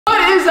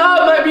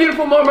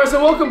beautiful mamas,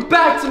 and welcome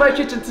back to my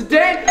kitchen.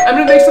 Today, I'm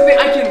gonna make something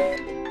I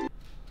can...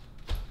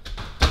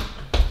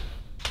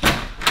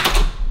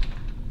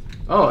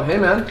 Oh, hey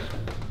man.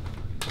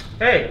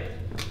 Hey.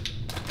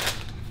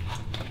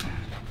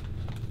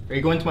 Are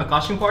you going to my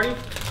costume party?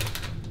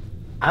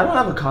 I don't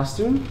have a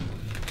costume.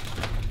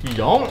 You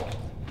don't?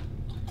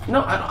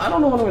 No, I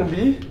don't know what I'm gonna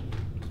be.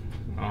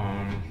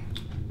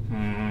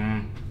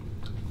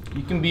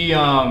 You can be,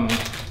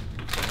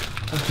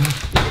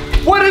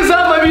 What is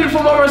up, my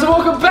beautiful mamas, and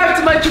welcome back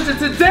to my kitchen.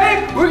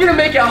 Today, we're gonna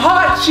make a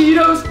hot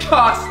Cheetos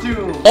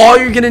costume. All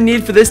you're gonna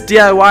need for this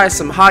DIY is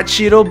some hot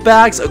Cheeto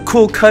bags, a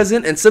cool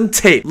cousin, and some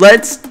tape.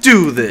 Let's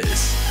do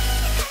this.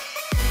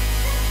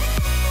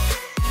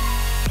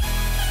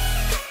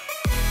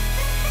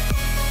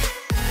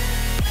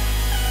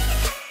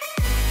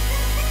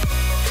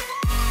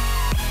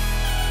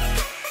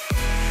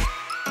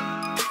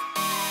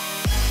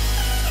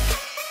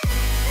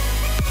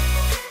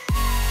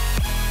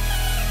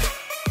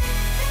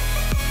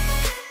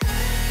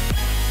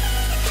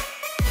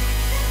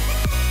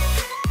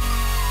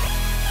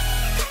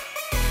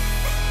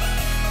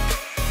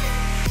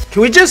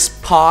 Can we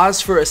just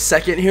pause for a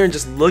second here and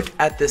just look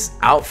at this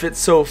outfit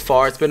so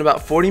far? It's been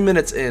about 40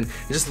 minutes in,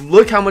 and just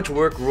look how much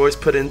work Roy's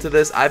put into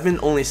this. I've been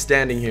only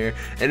standing here,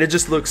 and it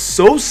just looks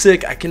so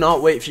sick. I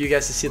cannot wait for you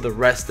guys to see the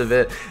rest of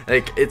it.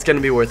 Like, it's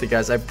gonna be worth it,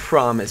 guys, I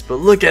promise.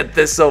 But look at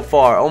this so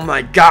far. Oh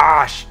my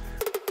gosh.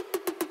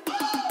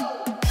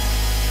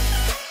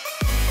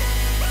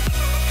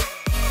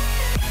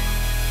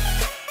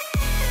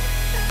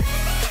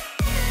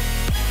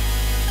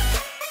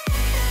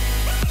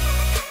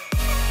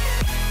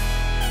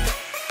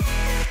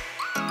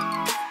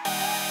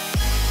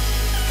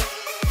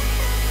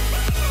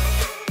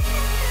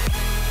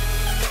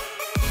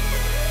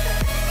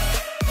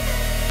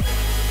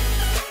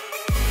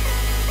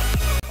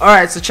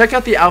 Alright, so check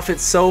out the outfit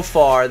so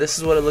far. This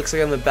is what it looks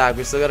like on the back.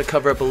 We still got to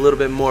cover up a little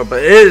bit more,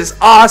 but it is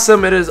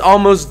awesome. It is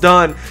almost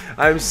done.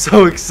 I'm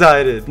so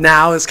excited.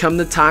 Now has come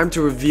the time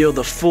to reveal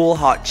the full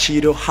Hot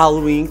Cheeto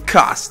Halloween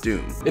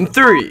costume. In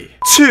 3,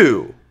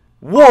 2,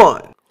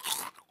 1.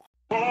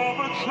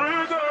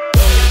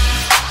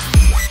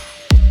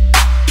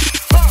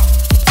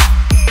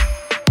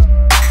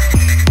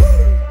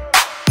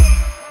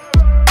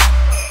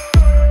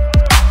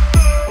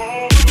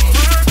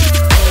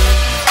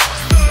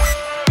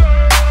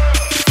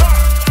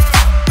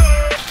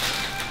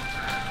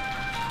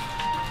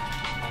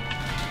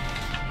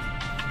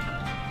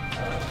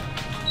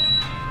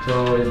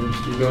 So,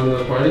 you going to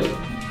the party?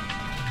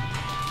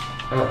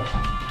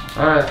 Oh.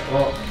 Alright,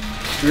 well,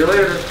 see you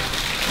later.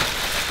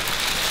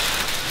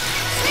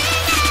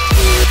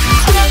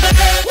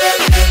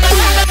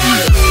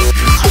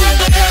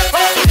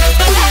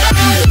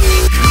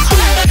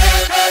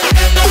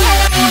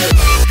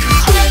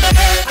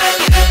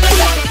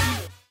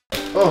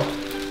 Oh,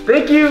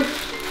 thank you.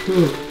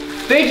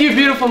 Thank you,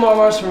 beautiful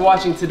mamas, for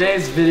watching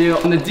today's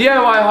video on the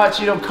DIY Hot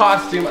Cheeto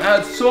costume. I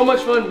had so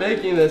much fun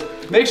making this.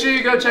 Make sure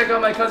you go check out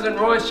my cousin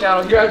Roy's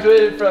channel. He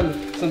graduated from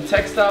some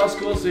textile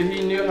school, so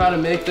he knew how to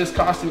make this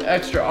costume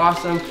extra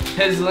awesome.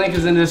 His link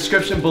is in the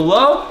description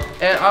below.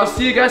 And I'll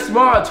see you guys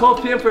tomorrow at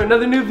 12 p.m. for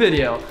another new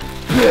video.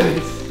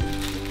 Peace.